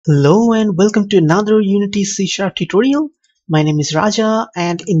Hello and welcome to another Unity C# tutorial. My name is Raja,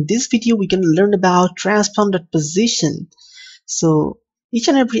 and in this video we can learn about transform.position. So each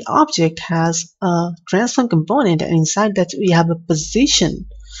and every object has a transform component, and inside that we have a position.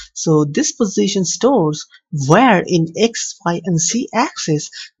 So this position stores where in X, Y, and Z axis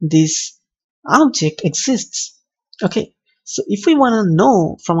this object exists. Okay, so if we want to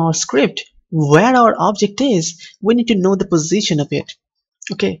know from our script where our object is, we need to know the position of it.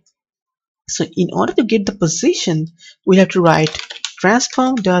 Okay, so in order to get the position, we have to write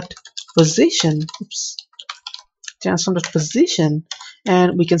transform.position, transform.position,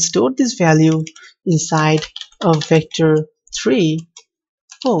 and we can store this value inside of vector 3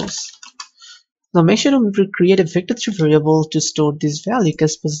 pose. Now make sure to create a vector3 variable to store this value,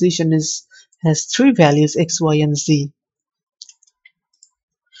 because position has 3 values, x, y, and z.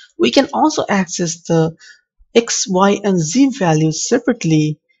 We can also access the x, y, and z values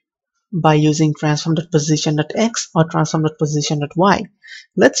separately by using transform.position.x or transform.position.y.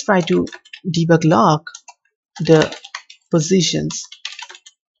 Let's try to debug log the positions.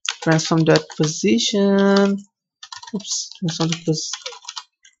 Transform.position,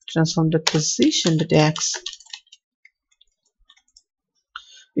 transform.position.x.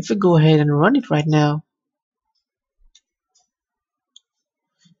 If we go ahead and run it right now,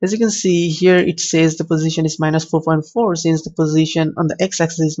 as you can see here, it says the position is minus 4.4 since the position on the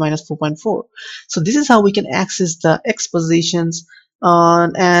x-axis is minus 4.4. So this is how we can access the x positions,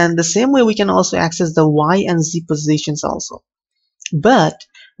 and the same way we can also access the y and z positions also. But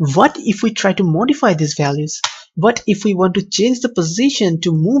what if we try to modify these values? What if we want to change the position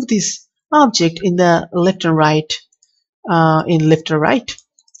to move this object in the left and right?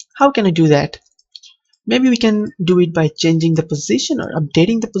 How can I do that? Maybe we can do it by changing the position or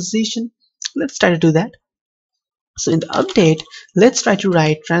updating the position. Let's try to do that. So in the update, let's try to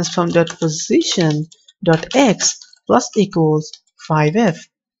write transform.position.x plus equals 5f.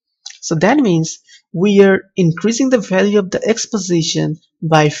 So that means we are increasing the value of the x position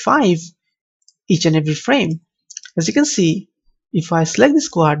by 5 each and every frame. As you can see, if I select this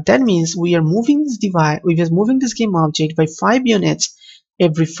quad, that means we are moving this game object by 5 units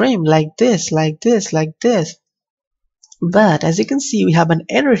every frame, like this, like this, like this. But as you can see, we have an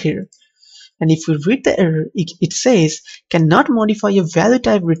error here, and if we read the error, it says cannot modify a value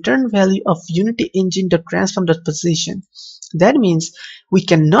type return value of Unity engine.transform.position. That means we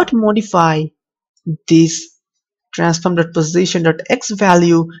cannot modify this transform.position.x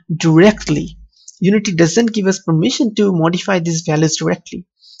value directly. Unity doesn't give us permission to modify these values directly.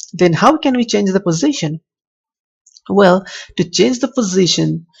 Then how can we change the position? Well, to change the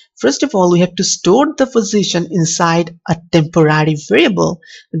position, first of all, we have to store the position inside a temporary variable.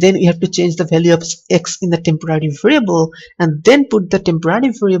 Then we have to change the value of x in the temporary variable, and then put the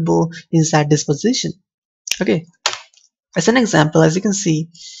temporary variable inside this position. Okay, as an example, as you can see,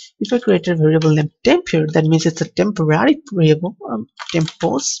 if I create a variable named temp here, that means it's a temporary variable,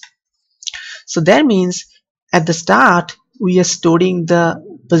 tempos. So that means at the start, we are storing the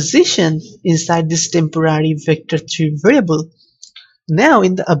position inside this temporary vector3 variable. Now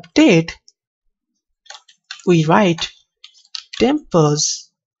in the update, we write tempos.x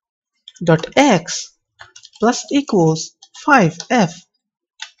plus equals 5f.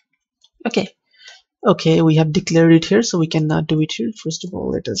 Okay, we have declared it here, so we cannot do it here. First of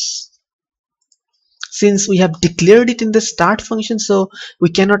all, since we have declared it in the start function, so we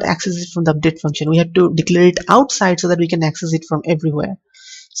cannot access it from the update function. We have to declare it outside so that we can access it from everywhere.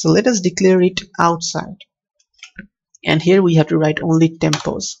 So let us declare it outside, and here we have to write only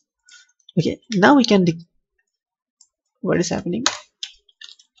tempos. Okay, now we can what is happening?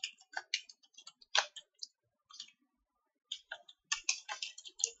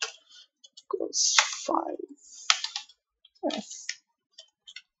 Equals 5f.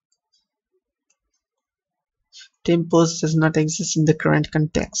 Tempos does not exist in the current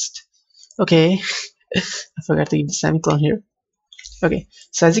context. Okay, I forgot to give the semicolon here. Okay,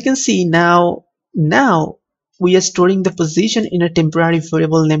 so as you can see, now we are storing the position in a temporary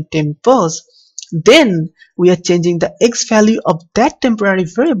variable named tempos. Then we are changing the x value of that temporary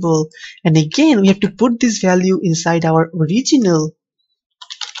variable, and again we have to put this value inside our original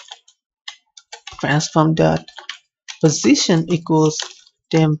transform.position equals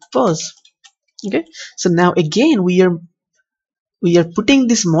tempos. Okay, so now again we are putting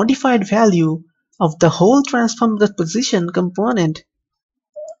this modified value of the whole transform.position component.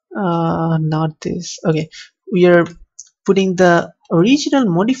 Not this. Okay, we are putting the original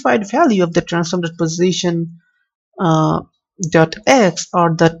modified value of the transform.position dot x,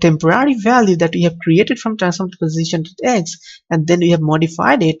 or the temporary value that we have created from transform to position dot x, and then we have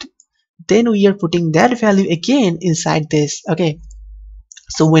modified it, then we are putting that value again inside this. Okay,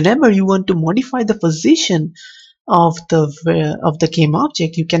 so whenever you want to modify the position of the game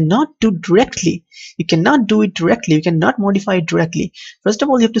object, you cannot do directly. You cannot do it directly. You cannot modify it directly. First of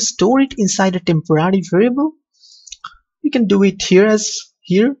all, you have to store it inside a temporary variable. You can do it here as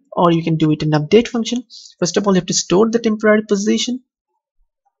here, or you can do it in update function. First of all, you have to store the temporary position.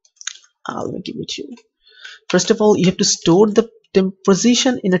 Let me give it here. First of all, you have to store the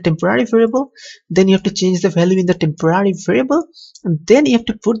position in a temporary variable. Then you have to change the value in the temporary variable, and then you have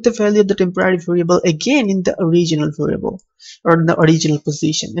to put the value of the temporary variable again in the original variable, or in the original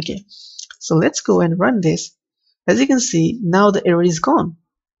position. Okay, so let's go and run this. As you can see, now the error is gone.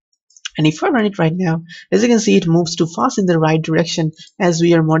 And if I run it right now, as you can see, it moves too fast in the right direction as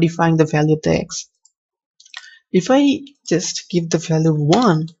we are modifying the value of the x. If I just give the value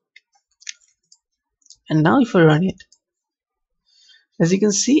 1, and now if I run it, as you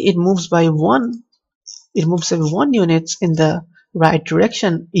can see, it moves by 1. It moves by 1 units in the right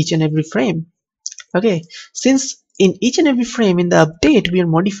direction each and every frame. Okay, since in each and every frame in the update we are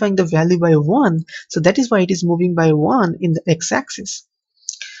modifying the value by 1, so that is why it is moving by 1 in the x-axis.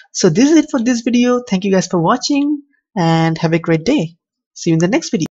 So this is it for this video. Thank you guys for watching, and have a great day. See you in the next video.